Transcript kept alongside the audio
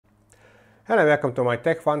Hello, welcome to my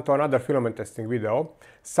Tech Fun to another filament testing video.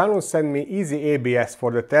 Sunlu sent me Easy ABS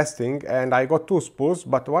for the testing and I got two spools,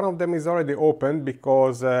 but one of them is already opened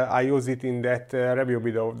because I use it in that review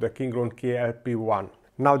video of the Sunlu KLP1.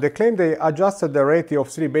 Now they claim they adjusted the ratio of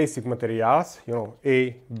three basic materials,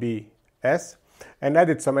 A, B, S, and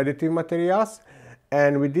added some additive materials.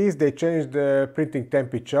 And with these they changed the printing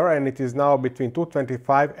temperature and it is now between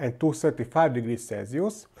 225 and 235 degrees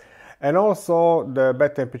Celsius. And also the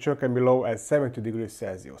bed temperature can be low as 70 degrees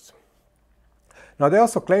Celsius. Now they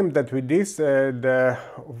also claim that with this the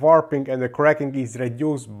warping and the cracking is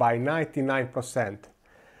reduced by 99%.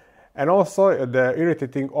 And also the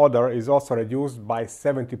irritating odor is also reduced by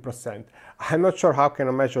 70%. I'm not sure how can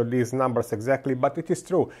I measure these numbers exactly, but it is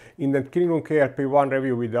true. In the Sunlu KLP1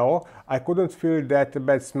 review video, I couldn't feel that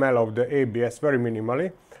bad smell of the ABS very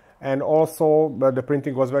minimally. And also the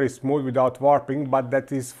printing was very smooth without warping, but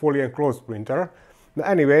that is fully enclosed printer.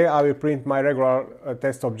 Anyway, I will print my regular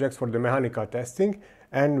test objects for the mechanical testing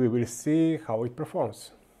and we will see how it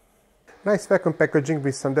performs. Nice vacuum packaging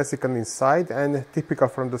with some desiccant inside and typical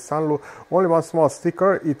from the Sunlu, only one small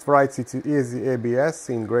sticker. It writes it's Easy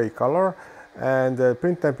ABS in grey color and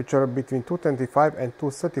print temperature between 225 and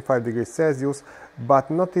 235 degrees Celsius,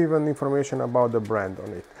 but not even information about the brand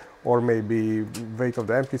on it, or maybe weight of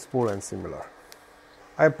the empty spool and similar.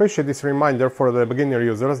 I appreciate this reminder for the beginner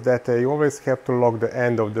users that you always have to lock the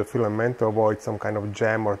end of the filament to avoid some kind of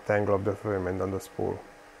jam or tangle of the filament on the spool.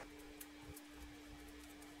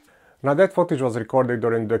 Now that footage was recorded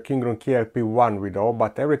during the Sunlu KLP1 video,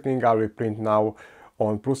 but everything I will print now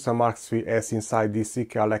on Prusa Mark III's inside this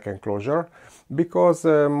CKLEC enclosure, because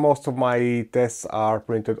most of my tests are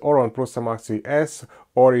printed or on Prusa Mark III's,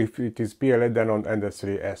 or if it is PLA then on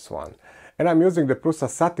ND3S1. And I'm using the Prusa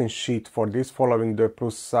satin sheet for this, following the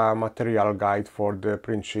Prusa material guide for the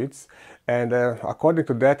print sheets. And according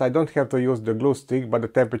to that, I don't have to use the glue stick, but the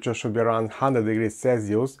temperature should be around 100 degrees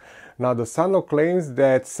Celsius. Now the Sunlu claims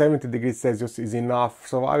that 70 degrees Celsius is enough,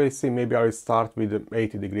 so I will see, maybe I will start with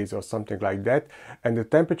 80 degrees or something like that. And the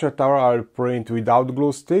temperature tower I will print without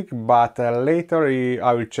glue stick, but later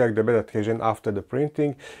I will check the bed adhesion after the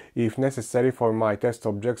printing. If necessary for my test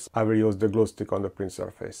objects, I will use the glue stick on the print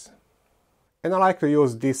surface. And I like to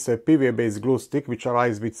use this PVA-based glue stick, which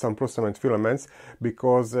arrives with some Prusa filaments,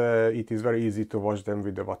 because it is very easy to wash them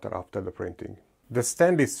with the water after the printing. The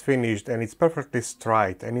stand is finished and it's perfectly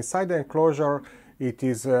straight, and inside the enclosure it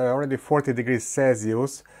is already 40 degrees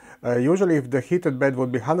Celsius. Usually if the heated bed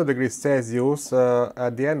would be 100 degrees Celsius,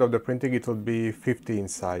 at the end of the printing it would be 50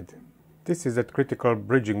 inside. This is that critical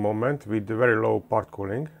bridging moment with very low part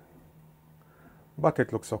cooling, but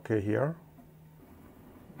it looks okay here.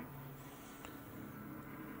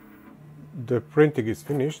 The printing is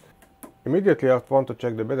finished. Immediately I want to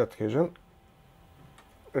check the bed adhesion,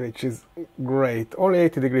 which is great. Only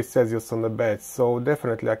 80 degrees Celsius on the bed, so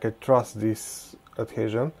definitely I can trust this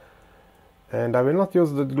adhesion. And I will not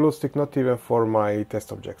use the glue stick, not even for my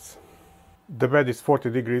test objects. The bed is 40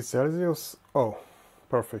 degrees Celsius. Oh,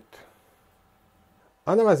 perfect.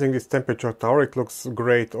 Analyzing this temperature tower, it looks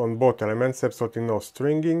great on both elements, absolutely no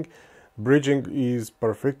stringing. Bridging is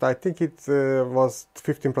perfect. I think it was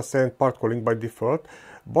 15% part cooling by default.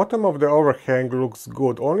 Bottom of the overhang looks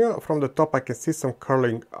good. Only from the top I can see some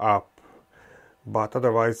curling up, but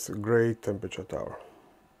otherwise great temperature tower.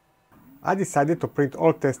 I decided to print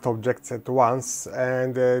all test objects at once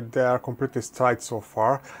and they are completely straight so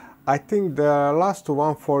far. I think the last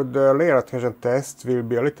one for the layer adhesion test will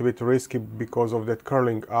be a little bit risky because of that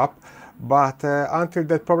curling up. But until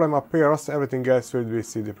that problem appears, everything else will be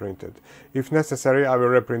 3D printed. If necessary, I will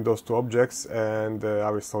reprint those two objects and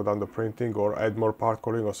I will slow down the printing or add more part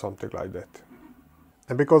cooling or something like that.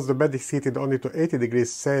 And because the bed is heated only to 80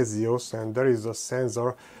 degrees Celsius and there is a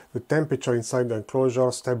sensor, the temperature inside the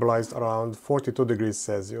enclosure stabilized around 42 degrees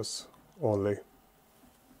Celsius only.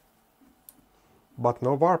 But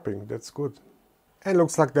no warping, that's good. And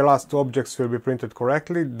looks like the last two objects will be printed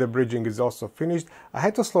correctly. The bridging is also finished. I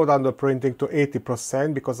had to slow down the printing to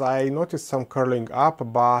 80% because I noticed some curling up,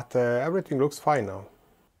 but everything looks fine now.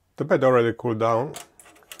 The bed already cooled down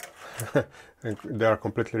and they are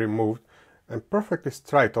completely removed, and perfectly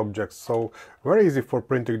straight objects, so very easy for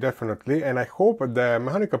printing definitely, and I hope the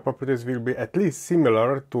mechanical properties will be at least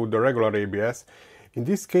similar to the regular ABS. In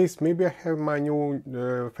this case, maybe I have my new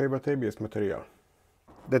favorite ABS material.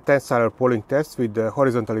 The tensile pulling test with the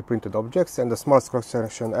horizontally printed objects, and the small cross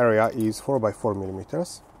section area is 4 by 4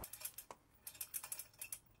 millimeters.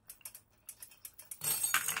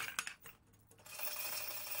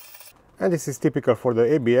 And this is typical for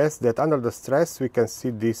the ABS, that under the stress we can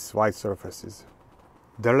see these white surfaces.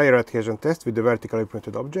 The layer adhesion test with the vertically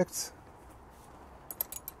printed objects.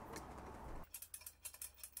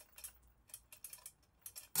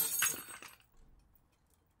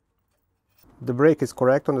 The break is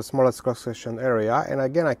correct on the smallest cross-section area, and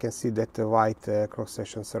again I can see that white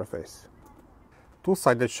cross-section surface.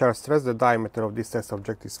 Two-sided shear stress, the diameter of this test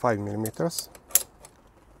object is 5 mm.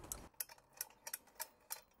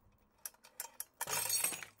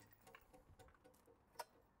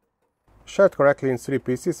 Shared correctly in 3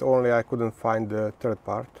 pieces, only I couldn't find the third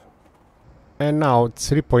part. And now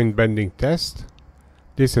 3-point bending test.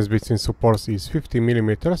 Distance between supports is 50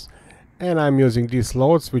 mm, and I'm using these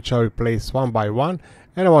loads which I will place one by one,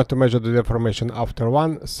 and I want to measure the deformation after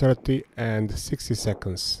 1, 30 and 60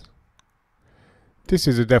 seconds. This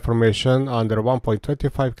is the deformation under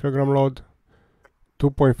 1.25 kg load,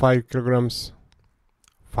 2.5 kg,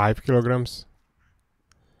 5 kg,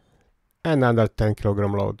 and under 10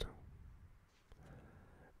 kg load.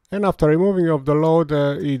 And after removing of the load,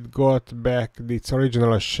 it got back its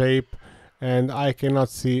original shape, and I cannot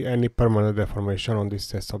see any permanent deformation on these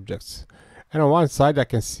test objects. And on one side I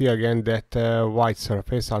can see again that white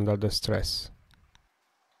surface under the stress.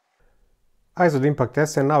 I did the impact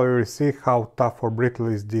test, and now we will see how tough or brittle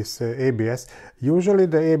is this ABS. Usually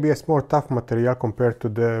the ABS more tough material compared to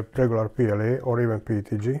the regular PLA or even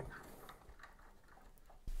PETG.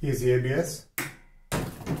 Easy ABS.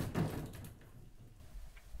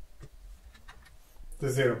 The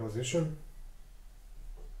zero position.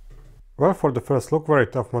 Well, for the first look, very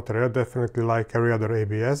tough material, definitely like every other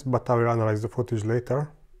ABS, but I will analyze the footage later.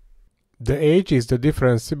 The H is the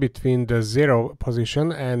difference between the zero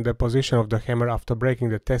position and the position of the hammer after breaking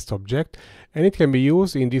the test object, and it can be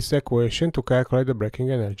used in this equation to calculate the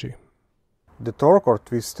breaking energy. The torque or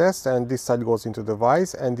twist test, and this side goes into the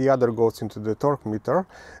vise and the other goes into the torque meter,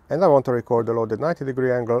 and I want to record the load at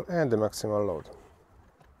 90-degree angle and the maximal load.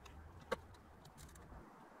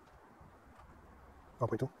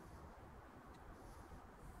 1.2.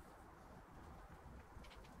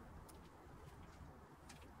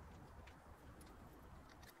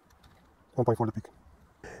 1.4 the peak.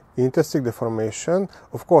 Interesting deformation.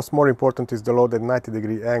 Of course, more important is the load at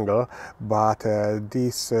 90-degree angle, but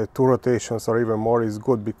these 2 rotations or even more is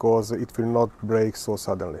good because it will not break so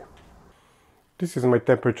suddenly. This is my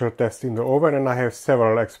temperature test in the oven, and I have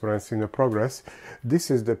several experiments in the progress. This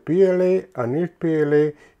is the PLA, annealed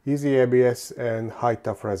PLA, Easy ABS and high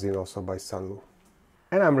tough resin also by Sunlu.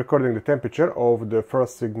 And I'm recording the temperature of the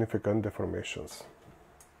first significant deformations.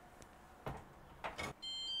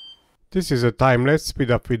 This is a time-lapse speed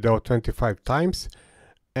up video 25 times,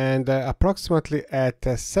 and approximately at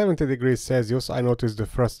 70 degrees Celsius I noticed the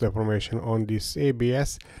first deformation on this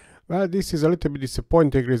ABS. Well, this is a little bit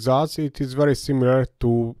disappointing results. It is very similar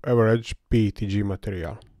to average PETG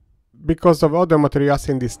material. Because of other materials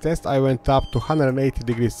in this test, I went up to 180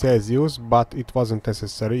 degrees Celsius, but it wasn't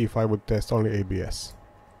necessary if I would test only ABS.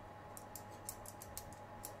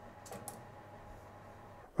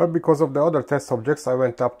 Well, because of the other test objects, I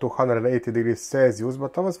went up to 180 degrees Celsius,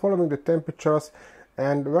 but I was following the temperatures,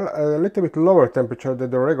 and well, a little bit lower temperature than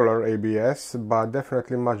the regular ABS, but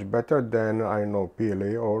definitely much better than, I know,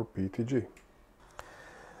 PLA or PETG.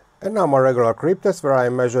 And now my regular creep test, where I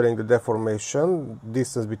am measuring the deformation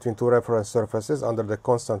distance between 2 reference surfaces under the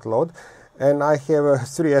constant load, and I have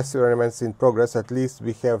 3 experiments in progress. At least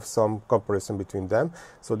we have some comparison between them.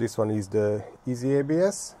 So this one is the Easy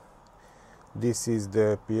ABS, this is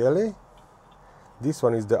the PLA, this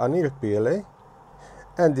one is the annealed PLA,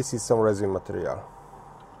 and this is some resin material.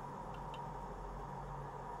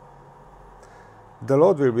 The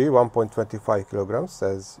load will be 1.25 kilograms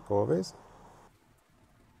as always.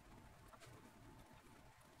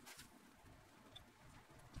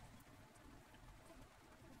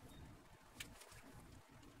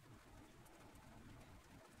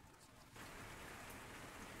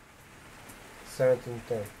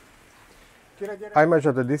 I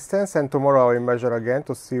measure the distance, and tomorrow I will measure again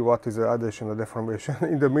to see what is the additional deformation.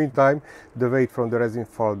 In the meantime, the weight from the resin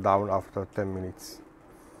falls down after 10 minutes.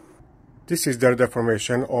 This is their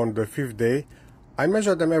deformation on the 5th day. I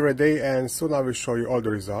measure them every day, and soon I will show you all the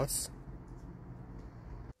results.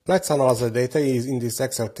 Let's analyze the data in this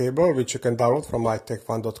Excel table, which you can download from my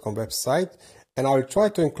techfun.com website. And I will try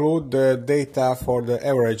to include the data for the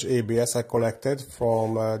average ABS I collected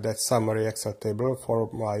from that summary Excel table for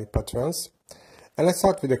my patrons. And let's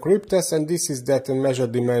start with the creep test, and this is that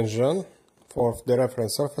measured dimension for the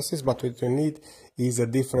reference surfaces, but what we need is a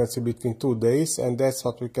difference between 2 days, and that's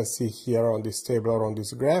what we can see here on this table or on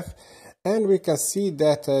this graph. And we can see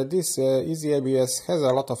that this Easy ABS has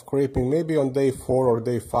a lot of creeping. Maybe on day 4 or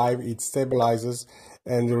day 5 it stabilizes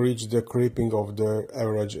and reaches the creeping of the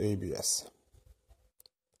average ABS.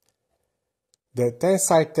 The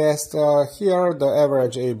tensile test, here the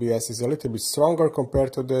average ABS is a little bit stronger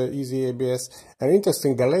compared to the Easy ABS. And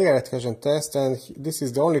interesting, the layer adhesion test, and this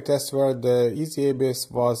is the only test where the Easy ABS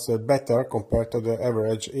was better compared to the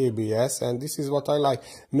average ABS, and this is what I like.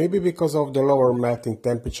 Maybe because of the lower melting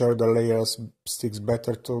temperature, the layers sticks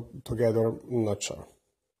better together, not sure.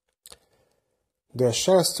 The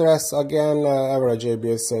shear stress, again, average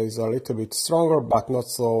ABS is a little bit stronger, but not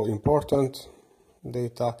so important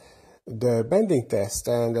data. The bending test,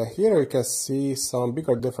 and here you can see some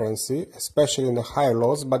bigger difference, especially in the higher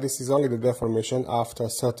loads, but this is only the deformation after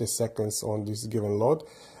 30 seconds on this given load.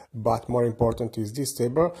 But more important is this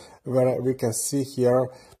table, where we can see here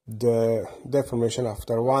the deformation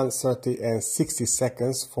after 1, 30 and 60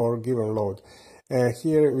 seconds for given load. And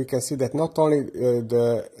here we can see that not only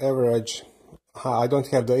the average, I don't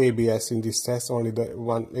have the ABS in this test, only the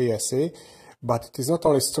one ASA, but it is not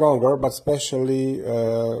only stronger, but especially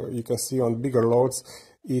you can see on bigger loads,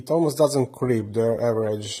 it almost doesn't creep the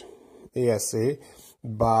average ASA,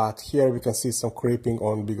 but here we can see some creeping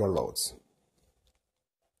on bigger loads.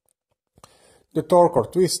 The torque or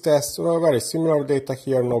twist test, very similar data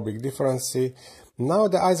here, no big difference. Now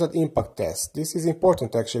the isolated impact test. This is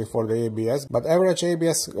important actually for the ABS, but average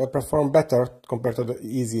ABS perform better compared to the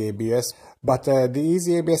Easy ABS, but the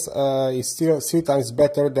Easy ABS is still 3 times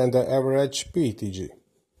better than the average PETG.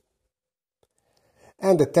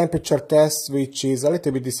 And the temperature test, which is a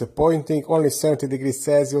little bit disappointing, only 70 degrees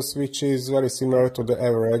Celsius, which is very similar to the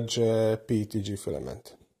average PETG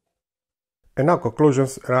filament. And now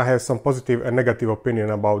conclusions, and I have some positive and negative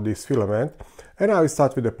opinion about this filament, and I will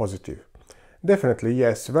start with the positive. Definitely,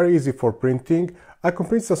 yes, very easy for printing. I can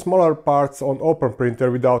print some smaller parts on open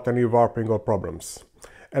printer without any warping or problems.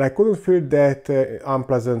 And I couldn't feel that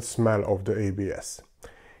unpleasant smell of the ABS.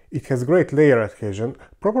 It has great layer adhesion,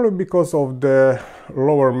 probably because of the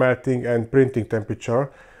lower melting and printing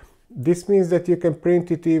temperature. This means that you can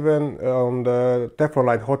print it even on the Teflon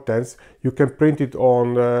line hot ends. You can print it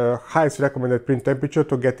on the highest recommended print temperature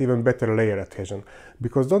to get even better layer adhesion.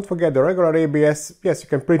 Because don't forget, the regular ABS, yes, you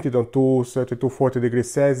can print it on 230 to 40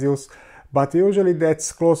 degrees Celsius, but usually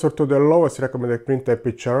that's closer to the lowest recommended print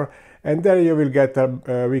temperature, and there you will get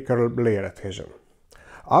a weaker layer adhesion.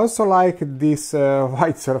 I also like this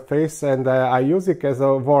white surface, and I use it as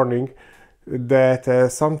a warning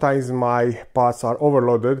that sometimes my parts are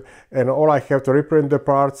overloaded and or I have to reprint the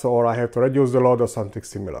parts or I have to reduce the load or something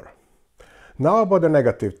similar. Now about the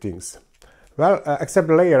negative things. Well, except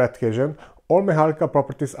the layer adhesion, all mechanical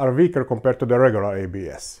properties are weaker compared to the regular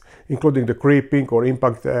ABS, including the creeping or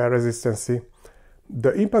impact resistance.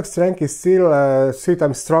 The impact strength is still 3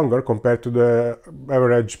 times stronger compared to the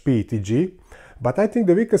average PETG, but I think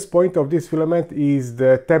the weakest point of this filament is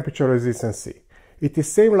the temperature resistance. It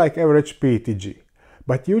is same like average PETG,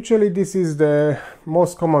 but usually this is the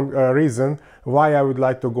most common reason why I would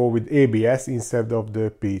like to go with ABS instead of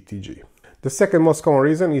the PETG. The second most common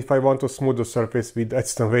reason if I want to smooth the surface with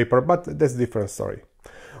acetone vapor, but that's a different story.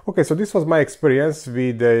 Okay, so this was my experience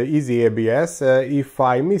with the Easy ABS. If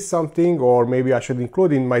I missed something or maybe I should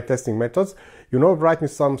include in my testing methods, write me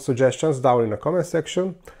some suggestions down in the comment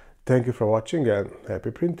section. Thank you for watching and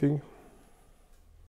happy printing!